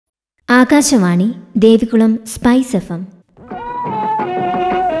Akashvani Devikulam spice FM.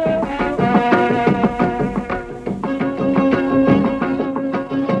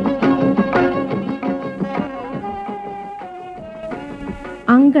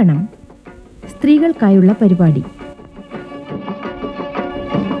 അങ്കണം, സ്ത്രീകൾക്കായുള്ള പരിപാടി.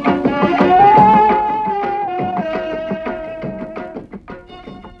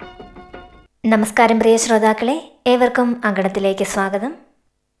 നമസ്കാരം പ്രിയ ശ്രോതാക്കളെ, ഏവർക്കും അങ്കണത്തിലേക്ക് സ്വാഗതം.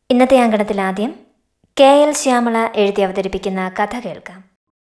 ഇന്നത്തെ അങ്കണത്തിൽ ആദ്യം K L ശ്യാമള എഴുതി അവതരിപ്പിക്കുന്ന കഥ കേൾക്കാം.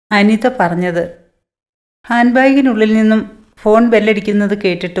 അനിത പറഞ്ഞത്. ഹാൻഡ് ബാഗിനുള്ളിൽ നിന്നും ഫോൺ ബെല്ലടിക്കുന്നത്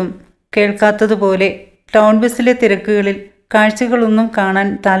കേട്ടിട്ടും കേൾക്കാത്തതുപോലെ ടൗൺ ബസ്സിലെ തിരക്കുകളിൽ കാഴ്ചകളൊന്നും കാണാൻ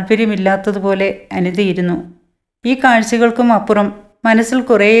താല്പര്യമില്ലാത്തതുപോലെ അനിതയിരുന്നു. ഈ കാഴ്ചകൾക്കും അപ്പുറം മനസ്സിൽ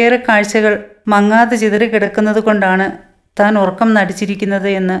കുറേയേറെ കാഴ്ചകൾ മങ്ങാതെ ചിതറി കിടക്കുന്നത് കൊണ്ടാണ് താൻ ഉറക്കം നടിച്ചിരിക്കുന്നത്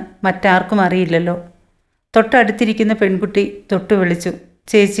എന്ന് മറ്റാർക്കും അറിയില്ലല്ലോ. തൊട്ടടുത്തിരിക്കുന്ന പെൺകുട്ടി തൊട്ടു വിളിച്ചു.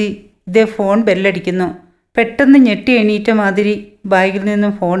 ചേച്ചി, ഇതേ ഫോൺ ബെല്ലടിക്കുന്നു. പെട്ടെന്ന് ഞെട്ടി എണീറ്റ മാതിരി ബാഗിൽ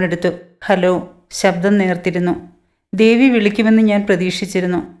നിന്നും ഫോൺ എടുത്തു. ഹലോ, ശബ്ദം നേർത്തിരുന്നു. ദേവി വിളിക്കുമെന്ന് ഞാൻ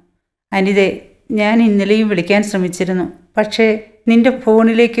പ്രതീക്ഷിച്ചിരുന്നു. അനിതേ, ഞാൻ ഇന്നലെയും വിളിക്കാൻ ശ്രമിച്ചിരുന്നു. പക്ഷേ നിന്റെ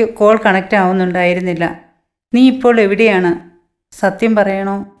ഫോണിലേക്ക് കോൾ കണക്റ്റ് ആവുന്നുണ്ടായിരുന്നില്ല. നീ ഇപ്പോൾ എവിടെയാണ്? സത്യം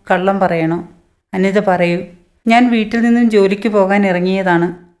പറയണോ കള്ളം പറയണോ? അനിത പറയൂ. ഞാൻ വീട്ടിൽ നിന്നും ജോലിക്ക് പോകാൻ ഇറങ്ങിയതാണ്.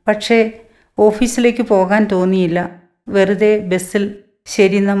 പക്ഷേ ഓഫീസിലേക്ക് പോകാൻ തോന്നിയില്ല. വെറുതെ ബസ്സിൽ.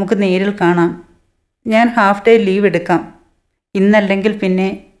 ശരി, നമുക്ക് നേരിൽ കാണാം. ഞാൻ ഹാഫ് ഡേ ലീവ് എടുക്കാം. ഇന്നല്ലെങ്കിൽ പിന്നെ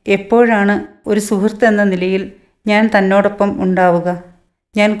എപ്പോഴാണ് ഒരു സുഹൃത്ത് എന്ന നിലയിൽ ഞാൻ തന്നോടൊപ്പം ഉണ്ടാവുക?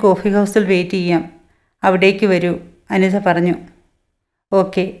 ഞാൻ കോഫി ഹൗസിൽ വെയിറ്റ് ചെയ്യാം. അവിടേക്ക് വരൂ, അനിത പറഞ്ഞു.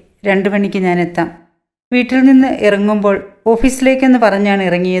 ഓക്കെ, 2 മണിക്ക് ഞാൻ എത്താം. വീട്ടിൽ നിന്ന് ഇറങ്ങുമ്പോൾ ഓഫീസിലേക്കെന്ന് പറഞ്ഞാണ്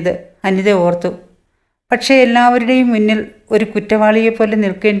ഇറങ്ങിയത്. അനിത ഓർത്തു. പക്ഷേ എല്ലാവരുടെയും മുന്നിൽ ഒരു കുറ്റവാളിയെപ്പോലെ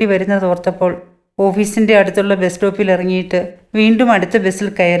നിൽക്കേണ്ടി വരുന്നതോർത്തപ്പോൾ ഓഫീസിൻ്റെ അടുത്തുള്ള ബസ് സ്റ്റോപ്പിൽ ഇറങ്ങിയിട്ട് വീണ്ടും അടുത്ത ബസ്സിൽ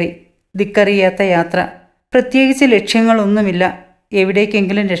കയറി. ദിക്കറിയാത്ത യാത്ര. പ്രത്യേകിച്ച് ലക്ഷ്യങ്ങളൊന്നുമില്ല.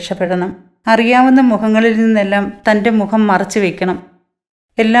 എവിടേക്കെങ്കിലും രക്ഷപ്പെടണം. അറിയാവുന്ന മുഖങ്ങളിൽ നിന്നെല്ലാം തൻ്റെ മുഖം മറച്ചു വയ്ക്കണം.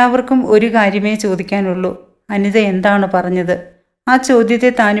 എല്ലാവർക്കും ഒരു കാര്യമേ ചോദിക്കാനുള്ളൂ. അനിത എന്താണ് പറഞ്ഞത്? ആ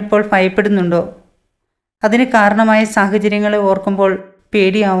ചോദ്യത്തെ താനിപ്പോൾ ഭയപ്പെടുന്നുണ്ടോ? അതിന് കാരണമായ സാഹചര്യങ്ങളെ ഓർക്കുമ്പോൾ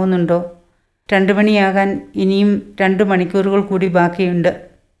പേടിയാവുന്നുണ്ടോ? 2 മണിയാകാൻ ഇനിയും 2 മണിക്കൂറുകൾ കൂടി ബാക്കിയുണ്ട്.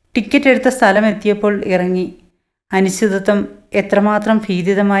 ടിക്കറ്റ് എടുത്ത സ്ഥലം എത്തിയപ്പോൾ ഇറങ്ങി. അനിശ്ചിതത്വം എത്രമാത്രം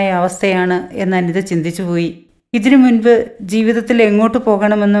ഭീതിതമായ അവസ്ഥയാണ് എന്ന് അനിത ചിന്തിച്ചുപോയി. ഇതിനു മുൻപ് ജീവിതത്തിൽ എങ്ങോട്ട്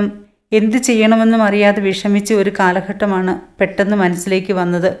പോകണമെന്നും എന്ത് ചെയ്യണമെന്നും അറിയാതെ വിഷമിച്ച ഒരു കാലഘട്ടമാണ് പെട്ടെന്ന് മനസ്സിലേക്ക്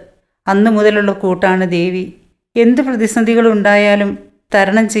വന്നത്. അന്നു മുതലുള്ള കൂട്ടാണ് ദേവി. എന്ത് പ്രതിസന്ധികളുണ്ടായാലും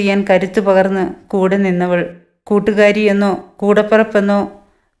തരണം ചെയ്യാൻ കരുത്തു പകർന്ന് കൂടെ നിന്നവൾ. കൂട്ടുകാരിയെന്നോ കൂടപ്പിറപ്പെന്നോ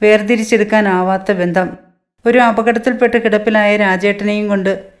വേർതിരിച്ചെടുക്കാനാവാത്ത ബന്ധം. ഒരു അപകടത്തിൽപ്പെട്ട് കിടപ്പിലായ രാജേട്ടനെയും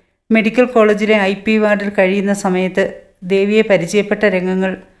കൊണ്ട് മെഡിക്കൽ കോളേജിലെ IP വാർഡിൽ കഴിയുന്ന സമയത്ത് ദേവിയെ പരിചയപ്പെട്ട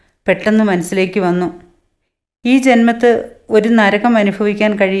രംഗങ്ങൾ പെട്ടെന്ന് മനസ്സിലേക്ക് വന്നു. ഈ ജന്മത്ത് ഒരു നരകം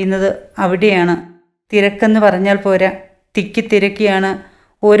അനുഭവിക്കാൻ കഴിയുന്നത് അവിടെയാണ്. തിരക്കെന്ന് പറഞ്ഞാൽ പോരാ, തിക്കിത്തിരക്കിയാണ്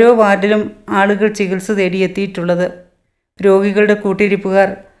ഓരോ വാർഡിലും ആളുകൾ ചികിത്സ തേടിയെത്തിയിട്ടുള്ളത്. രോഗികളുടെ കൂട്ടിരിപ്പുകാർ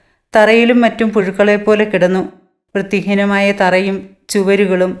തറയിലും മറ്റും പുഴുക്കളെപ്പോലെ കിടന്നു. വൃത്തിഹീനമായ തറയും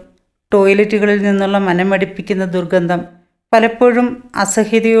ചുവരുകളും, ടോയ്ലറ്റുകളിൽ നിന്നുള്ള മനമടിപ്പിക്കുന്ന ദുർഗന്ധം, പലപ്പോഴും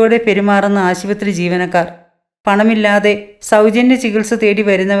അസഹ്യതയോടെ പെരുമാറുന്ന ആശുപത്രി ജീവനക്കാർ, പണമില്ലാതെ സൗജന്യ ചികിത്സ തേടി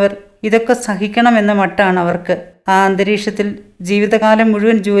വരുന്നവർ, ഇതൊക്കെ സഹിക്കണമെന്ന മട്ടാണ് അവർക്ക്. ആ അന്തരീക്ഷത്തിൽ ജീവിതകാലം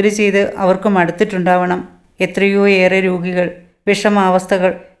മുഴുവൻ ജോലി ചെയ്ത് അവർക്ക് മടുത്തിട്ടുണ്ടാവണം. എത്രയോ ഏറെ രോഗികൾ,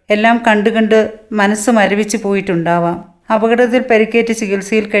 വിഷമാവസ്ഥകൾ എല്ലാം കണ്ടുകണ്ട് മനസ്സ് മരവിച്ചു പോയിട്ടുണ്ടാവാം. അപകടത്തിൽ പരിക്കേറ്റ്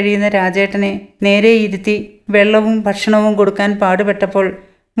ചികിത്സയിൽ കഴിയുന്ന രാജേട്ടനെ നേരെ ഇരുത്തി വെള്ളവും ഭക്ഷണവും കൊടുക്കാൻ പാടുപെട്ടപ്പോൾ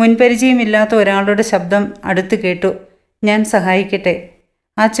മുൻപരിചയമില്ലാത്ത ഒരാളുടെ ശബ്ദം അടുത്ത് കേട്ടു. ഞാൻ സഹായിക്കട്ടെ?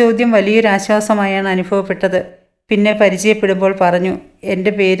 ആ ചോദ്യം വലിയൊരാശ്വാസമായാണ് അനുഭവപ്പെട്ടത്. പിന്നെ പരിചയപ്പെടുമ്പോൾ പറഞ്ഞു,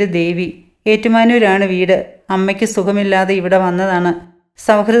 എൻ്റെ പേര് ദേവി. ഏറ്റുമാനൂരാണ് വീട്. അമ്മയ്ക്ക് സുഖമില്ലാതെ ഇവിടെ വന്നതാണ്.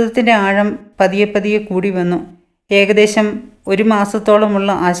 സൗഹൃദത്തിൻ്റെ ആഴം പതിയെ പതിയെ കൂടി വന്നു. ഏകദേശം 1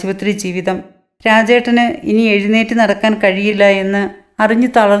 മാസത്തോളമുള്ള ആശുപത്രി ജീവിതം. രാജേട്ടന് ഇനി എഴുന്നേറ്റ് നടക്കാൻ കഴിയില്ല എന്ന് അറിഞ്ഞു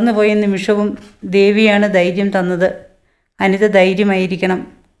തളർന്നുപോയ നിമിഷവും ദേവിയാണ് ധൈര്യം തന്നത്. അനിത ധൈര്യമായിരിക്കണം.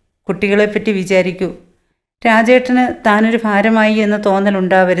 കുട്ടികളെപ്പറ്റി വിചാരിക്കൂ. രാജേട്ടന് താനൊരു ഭാരമായി എന്ന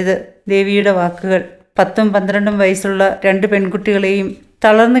തോന്നലുണ്ടാവരുത്. ദേവിയുടെ വാക്കുകൾ. 10ഉം 12ഉം വയസ്സുള്ള 2 പെൺകുട്ടികളെയും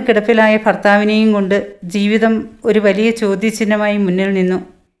തളർന്ന് കിടപ്പിലായ ഭർത്താവിനെയും കൊണ്ട് ജീവിതം ഒരു വലിയ ചോദ്യചിഹ്നമായി മുന്നിൽ നിന്നു.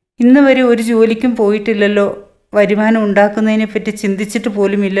 ഇന്ന് വരെ ഒരു ജോലിക്കും പോയിട്ടില്ലല്ലോ, വരുമാനം ഉണ്ടാക്കുന്നതിനെപ്പറ്റി ചിന്തിച്ചിട്ട്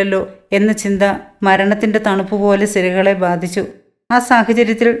പോലുമില്ലല്ലോ എന്ന ചിന്ത മരണത്തിൻ്റെ തണുപ്പ് പോലെ സിരകളെ ബാധിച്ചു. ആ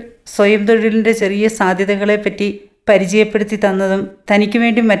സാഹചര്യത്തിൽ സ്വയം തൊഴിലിൻ്റെ ചെറിയ സാധ്യതകളെപ്പറ്റി പരിചയപ്പെടുത്തി തന്നതും തനിക്ക്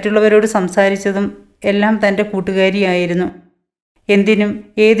വേണ്ടി മറ്റുള്ളവരോട് സംസാരിച്ചതും എല്ലാം തൻ്റെ കൂട്ടുകാരിയായിരുന്നു. എന്തിനും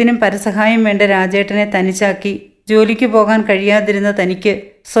ഏതിനും പരസഹായം വേണ്ട രാജേട്ടനെ തനിച്ചാക്കി ജോലിക്ക് പോകാൻ കഴിയാതിരുന്ന തനിക്ക്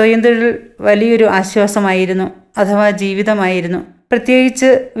സ്വയം തൊഴിൽ വലിയൊരു ആശ്വാസമായിരുന്നു, അഥവാ ജീവിതമായിരുന്നു. പ്രത്യേകിച്ച്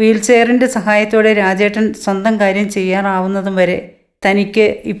വീൽചെയറിൻ്റെ സഹായത്തോടെ രാജേട്ടൻ സ്വന്തം കാര്യം ചെയ്യാറാവുന്നതും വരെ, തനിക്ക്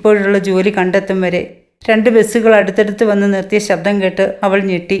ഇപ്പോഴുള്ള ജോലി കണ്ടെത്തും വരെ. 2 ബസ്സുകൾ അടുത്തടുത്ത് വന്ന് നിർത്തിയ ശബ്ദം കേട്ട് അവൾ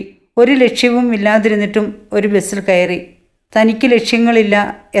ഞെട്ടി. ഒരു ലക്ഷ്യവും ഇല്ലാതിരുന്നിട്ടും ഒരു ബസ്സിൽ കയറി, തനിക്ക് ലക്ഷ്യങ്ങളില്ല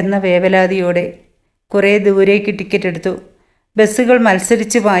എന്ന വേവലാതിയോടെ. കുറേ ദൂരേക്ക് ടിക്കറ്റ് എടുത്തു. ബസ്സുകൾ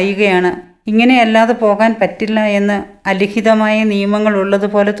മത്സരിച്ച് പായുകയാണ്. ഇങ്ങനെയല്ലാതെ പോകാൻ പറ്റില്ല എന്ന് അലിഖിതമായ നിയമങ്ങൾ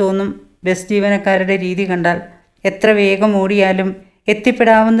ഉള്ളതുപോലെ തോന്നും ബസ് ജീവനക്കാരുടെ രീതി കണ്ടാൽ. എത്ര വേഗം ഓടിയാലും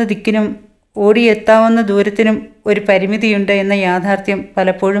എത്തിപ്പെടാവുന്ന ദിക്കിനും ഓടിയെത്താവുന്ന ദൂരത്തിനും ഒരു പരിമിതിയുണ്ട് എന്ന യാഥാർത്ഥ്യം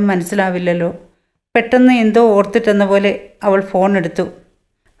പലപ്പോഴും മനസ്സിലാവില്ലല്ലോ. പെട്ടെന്ന് എന്തോ ഓർത്തിട്ടെന്ന പോലെ അവൾ ഫോൺ എടുത്തു.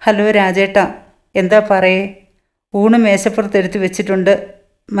 ഹലോ രാജേട്ടാ, എന്താ പറയേ? ഊണ് മേശപ്പുറത്തെടുത്ത് വെച്ചിട്ടുണ്ട്,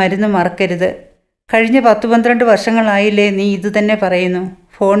 മരുന്ന് മറക്കരുത്. കഴിഞ്ഞ 10-12 വർഷങ്ങളായില്ലേ നീ ഇത് തന്നെ പറയുന്നു.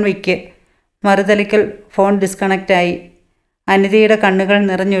 ഫോൺ വയ്ക്ക്. മറുതലയ്ക്കൽ ഫോൺ ഡിസ്കണക്റ്റായി. അനിതയുടെ കണ്ണുകൾ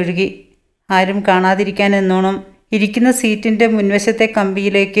നിറഞ്ഞൊഴുകി. ആരും കാണാതിരിക്കാനെന്നോണം ഇരിക്കുന്ന സീറ്റിൻ്റെ മുൻവശത്തെ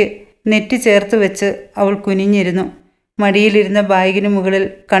കമ്പിയിലേക്ക് നെറ്റി ചേർത്ത് വെച്ച് അവൾ കുനിഞ്ഞിരുന്നു. മടിയിലിരുന്ന ബാഗിന് മുകളിൽ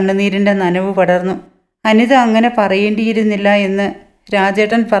കണ്ണുനീരിൻ്റെ നനവ് പടർന്നു. അനിത അങ്ങനെ പറയേണ്ടിയിരുന്നില്ല എന്ന്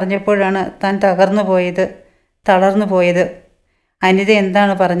രാജേട്ടൻ പറഞ്ഞപ്പോഴാണ് താൻ തളർന്നു പോയത്. അനിത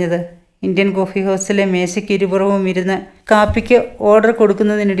എന്താണ് പറഞ്ഞത്? ഇന്ത്യൻ കോഫി ഹൗസിലെ മേശയ്ക്ക് ഇരുപുറവും ഇരുന്ന് കാപ്പിക്ക് ഓർഡർ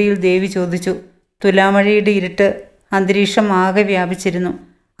കൊടുക്കുന്നതിനിടയിൽ ദേവി ചോദിച്ചു. തുലാമഴയുടെ ഇരുട്ട് അന്തരീക്ഷം ആകെ വ്യാപിച്ചിരുന്നു.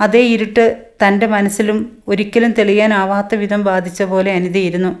 അതേ ഇരുട്ട് തൻ്റെ മനസ്സിലും ഒരിക്കലും തെളിയാനാവാത്ത വിധം ബാധിച്ച പോലെ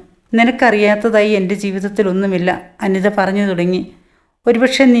അനിതയിരുന്നു. നിനക്കറിയാത്തതായി എൻ്റെ ജീവിതത്തിലൊന്നുമില്ല, അനിത പറഞ്ഞു തുടങ്ങി.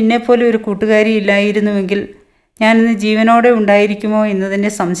 ഒരുപക്ഷെ നിന്നെപ്പോലെ ഒരു കൂട്ടുകാരി ഇല്ലായിരുന്നുവെങ്കിൽ ഞാനിന്ന് ജീവനോടെ ഉണ്ടായിരിക്കുമോ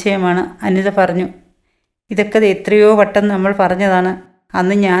എന്നതിൻ്റെ സംശയമാണ്, അനിത പറഞ്ഞു. ഇതൊക്കെ എത്രയോ വട്ടം നമ്മൾ പറഞ്ഞതാണ്.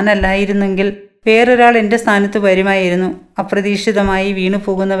 അന്ന് ഞാനല്ലായിരുന്നെങ്കിൽ വേറൊരാൾ എൻ്റെ സ്ഥാനത്ത് വരുമായിരുന്നു. അപ്രതീക്ഷിതമായി വീണു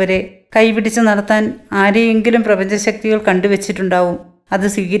പോകുന്നവരെ കൈപിടിച്ച് നടത്താൻ ആരെയെങ്കിലും പ്രപഞ്ചശക്തികൾ കണ്ടുവച്ചിട്ടുണ്ടാവും. അത്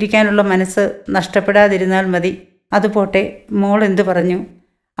സ്വീകരിക്കാനുള്ള മനസ്സ് നഷ്ടപ്പെടാതിരുന്നാൽ മതി. അതുപോട്ടെ, മോൾ എന്തു പറഞ്ഞു?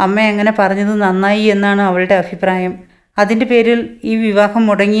 അമ്മ അങ്ങനെ പറഞ്ഞത് നന്നായി എന്നാണ് അവളുടെ അഭിപ്രായം. അതിൻ്റെ പേരിൽ ഈ വിവാഹം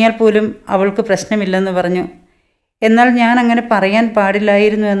മുടങ്ങിയാൽ പോലും അവൾക്ക് പ്രശ്നമില്ലെന്ന് പറഞ്ഞു. എന്നാൽ ഞാൻ അങ്ങനെ പറയാൻ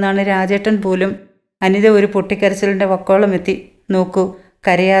പാടില്ലായിരുന്നു എന്നാണ് രാജേട്ടൻ പോലും. അനിത ഒരു പൊട്ടിക്കരച്ചിലിൻ്റെ വക്കോളം എത്തി. നോക്കൂ,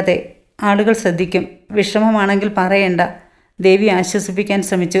 കരയാതെ, ആളുകൾ ശ്രദ്ധിക്കും. വിഷമമാണെങ്കിൽ പറയണ്ട, ദേവി ആശ്വസിപ്പിക്കാൻ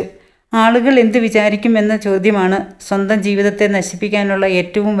ശ്രമിച്ചു. ആളുകൾ എന്ത് വിചാരിക്കും എന്ന ചോദ്യമാണ് സ്വന്തം ജീവിതത്തെ നശിപ്പിക്കാനുള്ള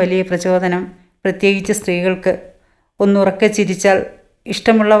ഏറ്റവും വലിയ പ്രചോദനം, പ്രത്യേകിച്ച് സ്ത്രീകൾക്ക്. ഒന്നുറക്കെ ചിരിച്ചാൽ,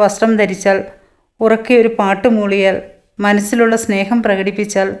 ഇഷ്ടമുള്ള വസ്ത്രം ധരിച്ചാൽ, ഉറക്കെ ഒരു പാട്ട് മൂളിയാൽ, മനസ്സിലുള്ള സ്നേഹം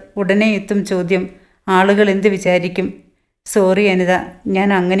പ്രകടിപ്പിച്ചാൽ ഉടനെ എത്തും ചോദ്യം, ആളുകൾ എന്ത് വിചാരിക്കും? സോറി അനിത, ഞാൻ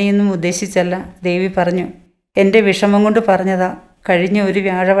അങ്ങനെയൊന്നും ഉദ്ദേശിച്ചല്ല, ദേവി പറഞ്ഞു. എൻ്റെ വിഷമം കൊണ്ട് പറഞ്ഞതാ. കഴിഞ്ഞ ഒരു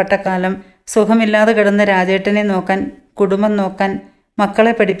വ്യാഴവട്ടക്കാലം സുഖമില്ലാതെ കിടന്ന രാജേട്ടനെ നോക്കാൻ, കുടുംബം നോക്കാൻ,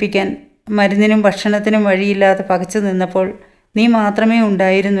 മക്കളെ പഠിപ്പിക്കാൻ, മരുന്നിനും ഭക്ഷണത്തിനും വഴിയില്ലാതെ പകച്ചു നിന്നപ്പോൾ നീ മാത്രമേ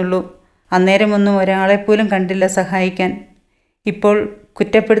ഉണ്ടായിരുന്നുള്ളൂ. അന്നേരമൊന്നും ഒരാളെപ്പോലും കണ്ടില്ല സഹായിക്കാൻ. ഇപ്പോൾ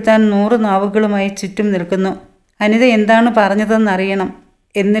കുറ്റപ്പെടുത്താൻ 100 നാവുകളുമായി ചുറ്റും നിൽക്കുന്നു. അനിത എന്താണ് പറഞ്ഞതെന്നറിയണം.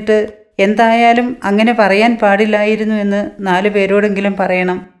 എന്നിട്ട് എന്തായാലും അങ്ങനെ പറയാൻ പാടില്ലായിരുന്നു എന്ന് 4 പേരോടെങ്കിലും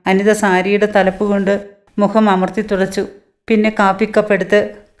പറയണം. അനിത സാരിയുടെ തലപ്പ് കൊണ്ട് മുഖം അമർത്തി തുടച്ചു. പിന്നെ കാപ്പിക്കപ്പെടുത്ത്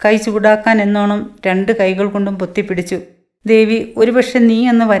കൈ ചൂടാക്കാൻ എന്നോണം 2 കൈകൾ കൊണ്ടും പൊത്തിപ്പിടിച്ചു. ദേവി, ഒരുപക്ഷെ നീ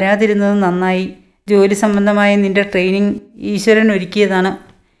അന്ന് വരാതിരുന്നത് നന്നായി. ജോലി സംബന്ധമായ നിന്റെ ട്രെയിനിങ് ഈശ്വരൻ ഒരുക്കിയതാണ്.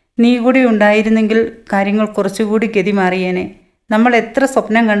 നീ കൂടി ഉണ്ടായിരുന്നെങ്കിൽ കാര്യങ്ങൾ കുറച്ചുകൂടി ഗതി മാറിയേനെ. നമ്മൾ എത്ര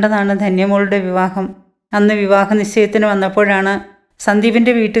സ്വപ്നം കണ്ടതാണ് ധന്യമോളുടെ വിവാഹം. അന്ന് വിവാഹ നിശ്ചയത്തിന് വന്നപ്പോഴാണ്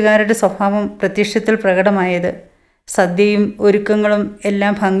സന്ദീപിൻ്റെ വീട്ടുകാരുടെ സ്വഭാവം പ്രത്യക്ഷത്തിൽ പ്രകടമായത്. സദ്യയും ഒരുക്കങ്ങളും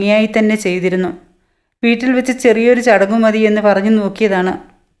എല്ലാം ഭംഗിയായി തന്നെ ചെയ്തിരുന്നു. വീട്ടിൽ വെച്ച് ചെറിയൊരു ചടങ്ങു മതി എന്ന് പറഞ്ഞു നോക്കിയതാണ്.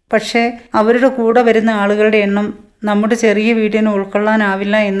 പക്ഷേ അവരുടെ കൂടെ വരുന്ന ആളുകളുടെ എണ്ണം നമ്മുടെ ചെറിയ വീടിന്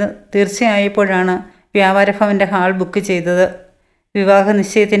ഉൾക്കൊള്ളാനാവില്ല എന്ന് തീർച്ചയായപ്പോഴാണ് വ്യാപാരഭവൻ്റെ ഹാൾ ബുക്ക് ചെയ്തത്. വിവാഹ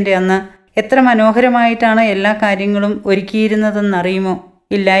നിശ്ചയത്തിൻ്റെ അന്ന് എത്ര മനോഹരമായിട്ടാണ് എല്ലാ കാര്യങ്ങളും ഒരുക്കിയിരുന്നതെന്നറിയുമോ?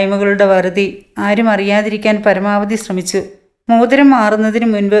 ഇല്ലായ്മകളുടെ വറുതി ആരും അറിയാതിരിക്കാൻ പരമാവധി ശ്രമിച്ചു. മോതിരം മാറുന്നതിന്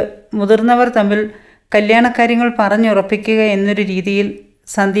മുൻപ് മുതിർന്നവർ തമ്മിൽ കല്യാണക്കാര്യങ്ങൾ പറഞ്ഞുറപ്പിക്കുക എന്നൊരു രീതിയിൽ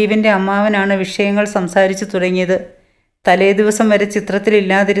സന്ദീപിൻ്റെ അമ്മാവനാണ് വിഷയങ്ങൾ സംസാരിച്ചു തുടങ്ങിയത്. തലേ ദിവസം വരെ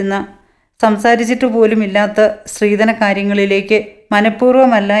ചിത്രത്തിലില്ലാതിരുന്ന, സംസാരിച്ചിട്ട് പോലുമില്ലാത്ത സ്ത്രീധന കാര്യങ്ങളിലേക്ക്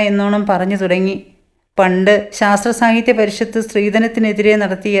മനഃപൂർവ്വമല്ല എന്നോണം പറഞ്ഞു തുടങ്ങി. പണ്ട് ശാസ്ത്ര സാഹിത്യ പരിഷത്ത് സ്ത്രീധനത്തിനെതിരെ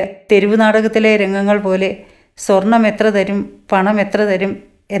നടത്തിയ തെരുവ് നാടകത്തിലെ രംഗങ്ങൾ പോലെ സ്വർണം എത്ര തരും, പണം എത്ര തരും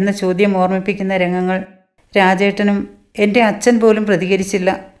എന്ന ചോദ്യം ഓർമ്മിപ്പിക്കുന്ന രംഗങ്ങൾ. രാജേട്ടനും എൻ്റെ അച്ഛൻ പോലും പ്രതികരിച്ചില്ല.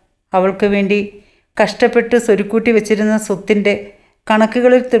 അവൾക്ക് വേണ്ടി കഷ്ടപ്പെട്ട് സ്വരുക്കൂട്ടി വെച്ചിരുന്ന സ്വത്തിൻ്റെ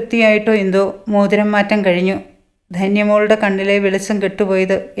കണക്കുകളിൽ തൃപ്തിയായിട്ടോ എന്തോ മോതിരം മാറ്റം കഴിഞ്ഞു. ധന്യമോളുടെ കണ്ണിലെ വെളിച്ചം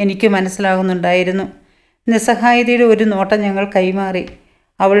കെട്ടുപോയത് എനിക്ക് മനസ്സിലാകുന്നുണ്ടായിരുന്നു. നിസ്സഹായതയുടെ ഒരു നോട്ടം ഞങ്ങൾ കൈമാറി.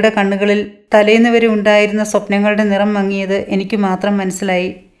 അവളുടെ കണ്ണുകളിൽ തലേന്ന് വരെ ഉണ്ടായിരുന്ന സ്വപ്നങ്ങളുടെ നിറം മങ്ങിയത് എനിക്ക് മാത്രം മനസ്സിലായി.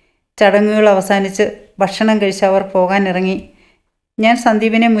 ചടങ്ങുകൾ അവസാനിച്ച് ഭക്ഷണം കഴിച്ച് അവർ പോകാനിറങ്ങി. ഞാൻ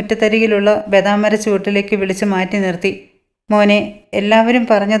സന്ദീപിനെ മുറ്റത്തരികിലുള്ള ബദാമര ചുവട്ടിലേക്ക് വിളിച്ച് മാറ്റി നിർത്തി. മോനെ, എല്ലാവരും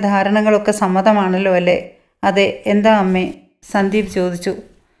പറഞ്ഞ ധാരണകളൊക്കെ സമ്മതമാണല്ലോ അല്ലേ? അതെ. എന്താ അമ്മേ? സന്ദീപ് ചോദിച്ചു.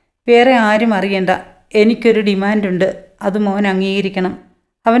 വേറെ ആരും അറിയണ്ട. എനിക്കൊരു ഡിമാൻഡുണ്ട്. അത് മോൻ അംഗീകരിക്കണം.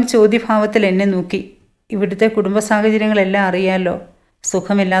 അവൻ ചോദ്യഭാവത്തിൽ എന്നെ നോക്കി. ഇവിടുത്തെ കുടുംബ സാഹചര്യങ്ങളെല്ലാം അറിയാമല്ലോ.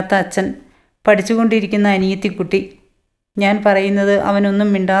 സുഖമില്ലാത്ത അച്ഛൻ, പഠിച്ചുകൊണ്ടിരിക്കുന്ന അനിയത്തിക്കുട്ടി. ഞാൻ പറയുന്നത് അവനൊന്നും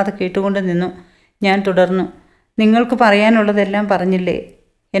മിണ്ടാതെ കേട്ടുകൊണ്ട് നിന്നു. ഞാൻ തുടർന്നു. നിങ്ങൾക്ക് പറയാനുള്ളതെല്ലാം പറഞ്ഞില്ലേ?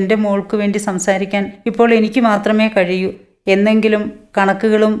 എൻ്റെ മോൾക്ക് വേണ്ടി സംസാരിക്കാൻ ഇപ്പോൾ എനിക്ക് മാത്രമേ കഴിയൂ. എന്നെങ്കിലും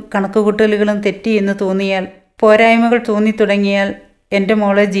കണക്കുകളും കണക്കുകൂട്ടലുകളും തെറ്റി എന്ന് തോന്നിയാൽ, പോരായ്മകൾ തോന്നിത്തുടങ്ങിയാൽ എൻ്റെ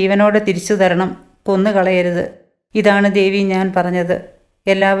മോളെ ജീവനോടെ തിരിച്ചു തരണം. കൊന്നുകളയരുത്. ഇതാണ് ദേവി ഞാൻ പറഞ്ഞത്.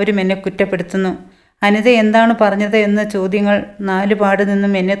 എല്ലാവരും എന്നെ കുറ്റപ്പെടുത്തുന്നു. അനിത എന്താണ് പറഞ്ഞത് എന്ന ചോദ്യങ്ങൾ നാലുപാട്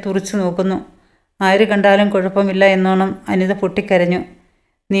നിന്നും എന്നെ തുറിച്ചു നോക്കുന്നു. ആര് കണ്ടാലും കുഴപ്പമില്ല എന്നോണം അനിത പൊട്ടിക്കരഞ്ഞു.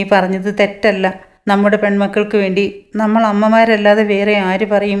 നീ പറഞ്ഞത് തെറ്റല്ല. നമ്മുടെ പെൺമക്കൾക്ക് വേണ്ടി നമ്മൾ അമ്മമാരല്ലാതെ വേറെ ആര്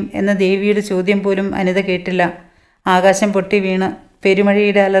പറയും എന്ന ദേവിയുടെ ചോദ്യം പോലും അനിത കേട്ടില്ല. ആകാശം പൊട്ടി വീണ്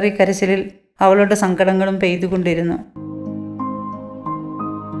പെരുമഴയുടെ അലറിക്കരച്ചിലിൽ അവളുടെ സങ്കടങ്ങളും പെയ്തുകൊണ്ടിരുന്നു.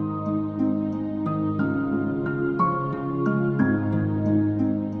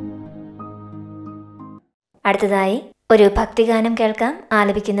 അടുത്തതായി ഒരു ഭക്തിഗാനം കേൾക്കാം.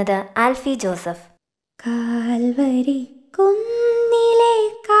 ആലപിക്കുന്നത് ആൽഫി ജോസഫ്. കാൽവരി കുന്നിലെ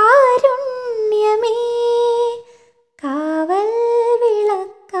കാരുണ്യമേ, കാവൽ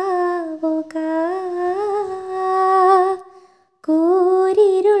വിളക്കാവുക,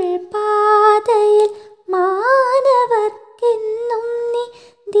 കൂരിരുൾ പാതയിൽ മാനവർക്കെന്നും നീ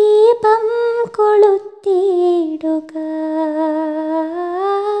ദീപം കൊളുത്തിയിടുക,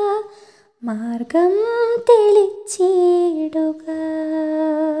 മാർഗം തെളിച്ചിടുക.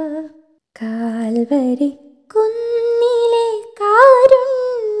 കാൽവരി കുന്നിലെ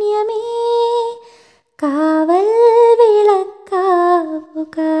കാരുണ്യമേ, കാവൽ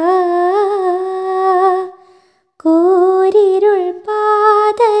വിളക്കാവുക, കൂരിരുൾ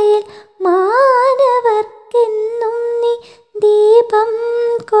പാതയിൽ മാനവർക്കെന്നും നീ ദീപം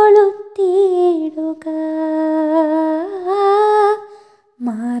കൊളുത്തിയിടുക,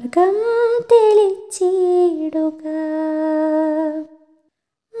 മാർഗം തെളിച്ചിടുക.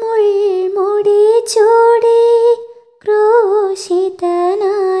 മുൾമുടി ചൂടി ക്രൂശിതനായി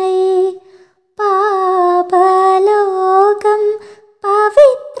പാപലോകം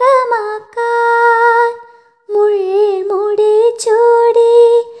പവിത്രമാക്കാൻ, മുൾമുടി ചൂടി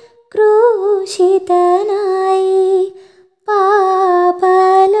ക്രൂശിതനായി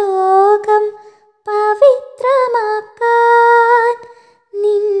പാപലോകം പവിത്രമാക്കാൻ,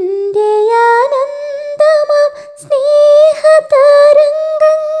 നിന്റെ അനന്തമാം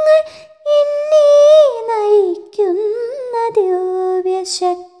സ്നേഹതരംഗങ്ങൾ എന്നെ നയിക്കുന്ന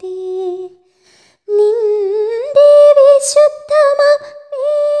ദിവ്യശക്തി, നിന്റെ വിശുദ്ധമാം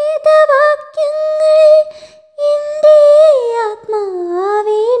വേദവാക്യങ്ങൾ എൻ്റെ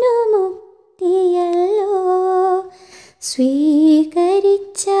ആത്മാവിനു മുക്തിയല്ലോ.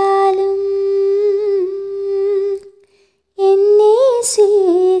 സ്വീകരിച്ചാലും എന്നെ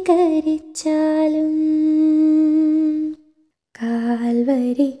സ്വീകരിച്ചാലും,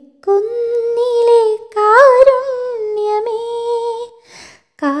 കാൽവരി കുന്നിലെ കാരുണ്യമേ,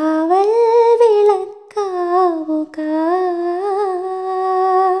 കാവൽ വിളക്കാവുക,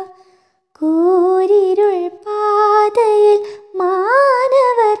 കൂരിരുൾ പാതയിൽ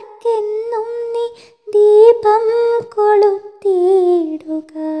മാനവർക്കെന്നും നീ ദീപം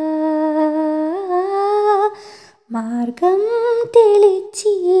കൊളുത്തിയിടുക, മാർഗം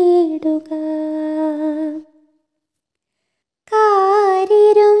തെളിച്ചിടുക.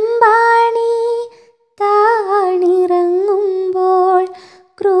 കാരിരുമ്പാണി താണിറങ്ങുമ്പോൾ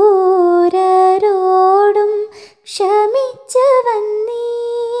ക്രൂരരോടും ക്ഷമിച്ചവൻ നീ,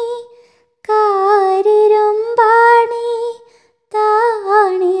 കാരിരുമ്പാണി താണിറങ്ങുമ്പോൾ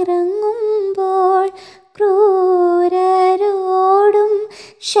ക്രൂരരോടും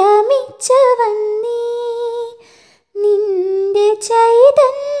ക്ഷമിച്ചവൻ നീ, നിന്റെ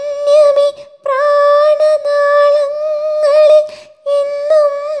ചൈതന്യമി പ്രാണനാളങ്ങളിൽ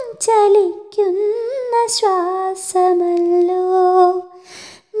എന്നും ചലിക്കുന്ന ശ്വാസമല്ലോ,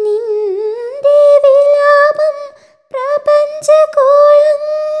 നിന്റെ വിലാപം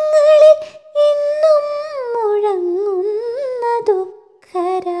പ്രപഞ്ചകോളങ്ങളിൽ എന്നും മുഴങ്ങുന്ന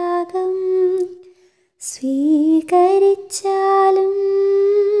ദുഃഖരാഗം. സ്വീകരിച്ചാലും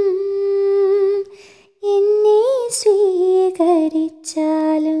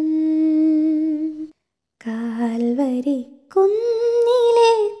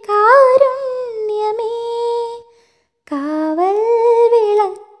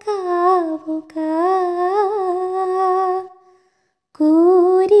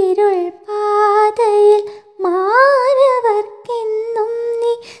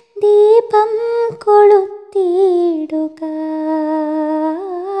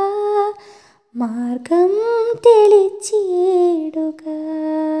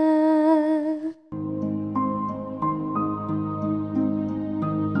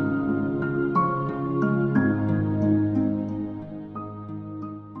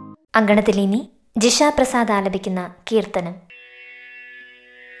അങ്കണത്തിലിനി ജിഷ പ്രസാദ് ആലപിക്കുന്ന കീർത്തനം.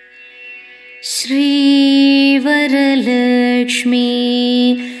 ശ്രീ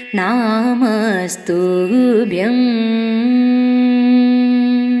വരലക്ഷ്മി നാമസ്തുഭ്യം.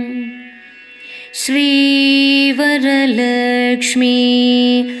 ശ്രീ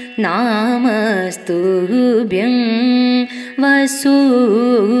വരലക്ഷ്മി നാമസ്തുഭ്യം.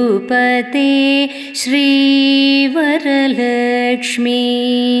 വസുപതേ ശ്രീ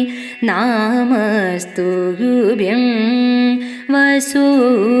വരലക്ഷ്മി നാമസ്തുഭ്യം.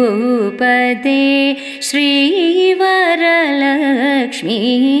 വസുപതേ ശ്രീ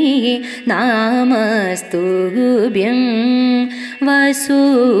വരലക്ഷ്മി നാമസ്തുഭ്യം.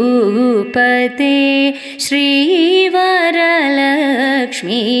 വസുപതേ ശ്രീ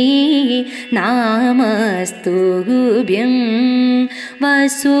വരലക്ഷ്മി നാമസ്തുഭ്യം.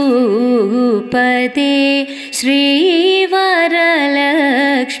 വസുപതേ ശ്രീ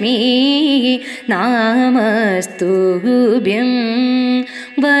വരലക്ഷ്മി നാമസ്തുഭ്യം.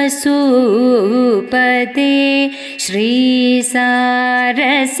 വസുപതേ ശ്രീ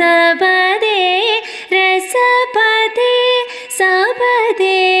സാരസപദേ രസപദേ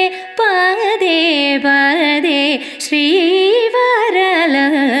സപദേ പദേ പദേ ശ്രീ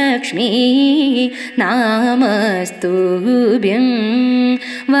വരലക്ഷ്മി നാമസ്തുഭ്യം.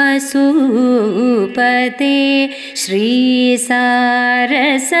 വസുപതേ ശ്രീ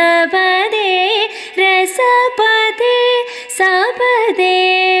സാരസപദേ രസപദേ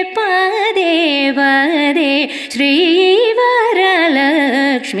സപദേ പദേ പദേ ശ്രീ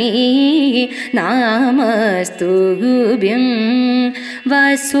വരലക്ഷ്മി നാമസ്തുഭ്യം.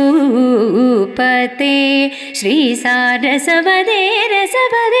 വസുപതേ ശ്രീ സാരസപദേ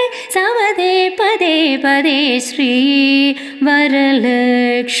രസപദേ സപദേ പദേ പദേ ശ്രീ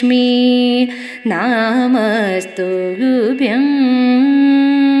വരലക്ഷ്മി നാമസ്തുഭ്യം.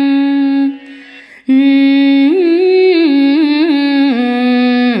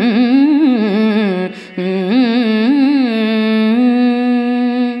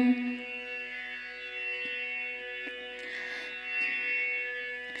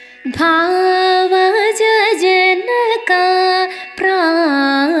 भावज जनका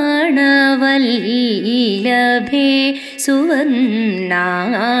प्राणवल्लभे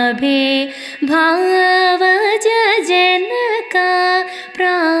सुवर्णाभे. भावज जनका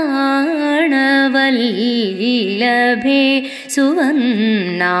प्राणवल्लभे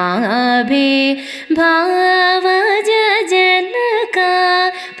सुवर्णाभे. भावज जनका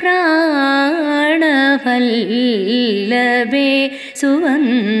प्राणवल्लभे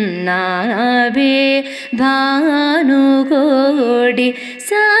सुवर्णाभे. भानुकोटि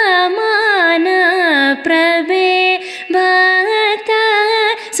समान प्रभे भक्त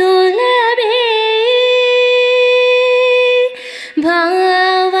सुलभे.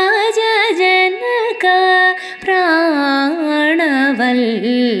 भावज जनका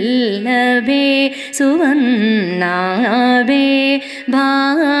प्राणवल्लभे सुवर्णाभे.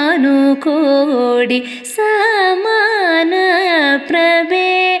 भानुकोटि समान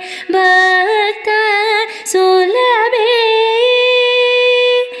प्रभे भक्त सुलभे.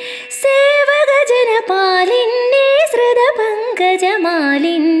 सेवगजनपालिन्ये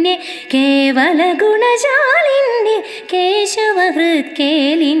श्रुतपङ्कजमालिन्ये केवल गुणशालिन्ये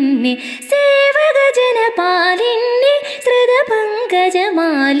केशवहृत्केलिन्ये. सेवगजनपालिन्ये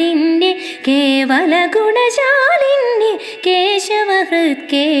श्रुतपङ्कजमालिन्ये केवल गुणशालिन्ये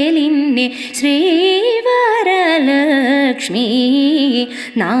केशवहृत्केलिन्ये श्री वरलक्ष्मी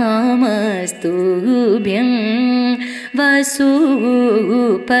नामस्तुभ्यं.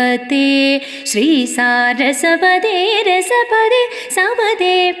 वसुपते श्री सारसपदे रसपदे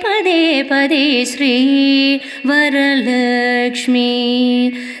सपदे पदे पदे श्री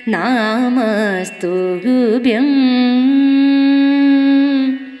वरलक्ष्मी नामस्तुभ्यं.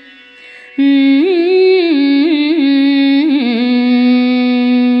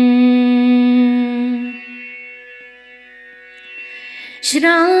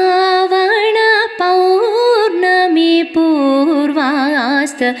 श्रावण पौर्णमी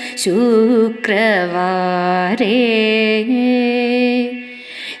पूर्वास्त शुक्रवारे.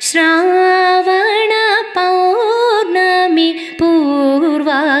 श्रावण पौर्णमी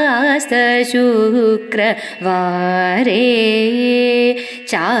पूर्वास्त शुक्रवारे.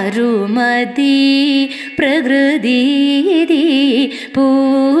 चारुमती प्रकृति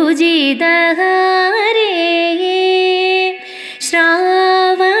पूजितहारे.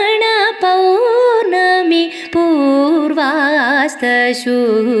 श्रावण पौर्णमी पूर्वास्त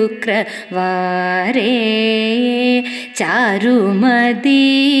शुक्रवारे. चारुमती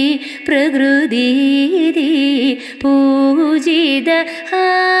प्रकृति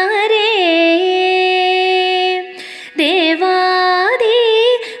पूजितहारे. ദേവാദി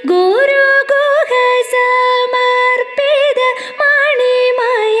ഗുരുഗുഹ സമർപ്പിത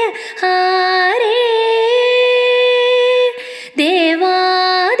മണിമയ ഹാരേ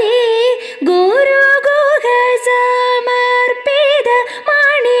ദേവാദി ഗുരുഗുഹ സമർപ്പിത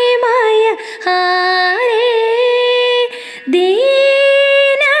മണിമയ ഹാരേ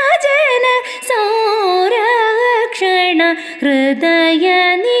ദീനജന സംരക്ഷണ ഹൃദയ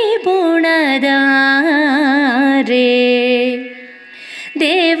നിപുണദാരേ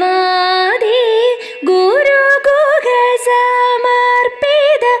ദേവാദി ഗുരുഗുഹ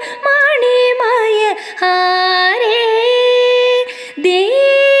സമർപ്പിത മണിമയ ഹാരേ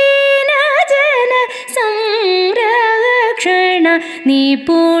ദീനജന സംരക്ഷണ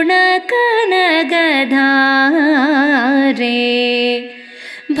നിപുണ കനകധാരേ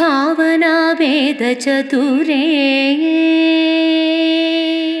ഭാവനാ വേദ ചതുരേ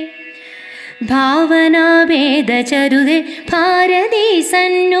ഭാവനാ വേദ ചരുതേ ഭാരതീ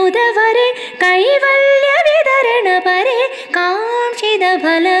സന്നുതവരെ കൈവല്യ വിതരണ പരേ കാംക്ഷിത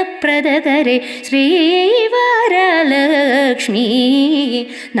ഫലപ്രദകരെ ശ്രീ വരലക്ഷ്മീ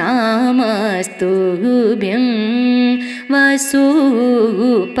നാമസ്തുഭ്യം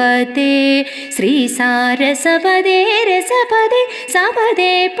വസൂപതേ ശ്രീ സാരസപദേ രസപദേ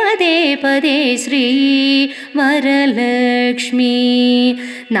സപദേ പദേ പദേ ശ്രീ വരലക്ഷ്മീ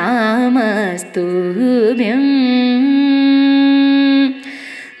നാമസ്തുഭ്യം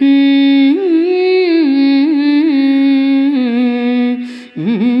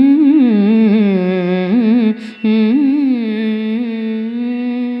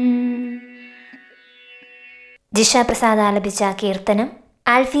ജിഷ പ്രസാദ് ആലപിച്ച കീർത്തനം,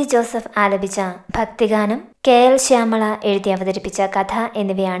 ആൽഫി ജോസഫ് ആലപിച്ച ഭക്തിഗാനം, കെ എൽ ശ്യാമള എഴുതി അവതരിപ്പിച്ച കഥ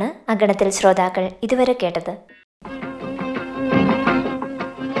എന്നിവയാണ് അങ്കണത്തിൽ ശ്രോതാക്കൾ ഇതുവരെ കേട്ടത്.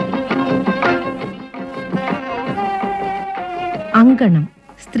 അങ്കണം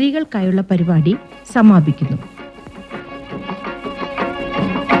സ്ത്രീകൾക്കായുള്ള പരിപാടി സമാപിക്കുന്നു.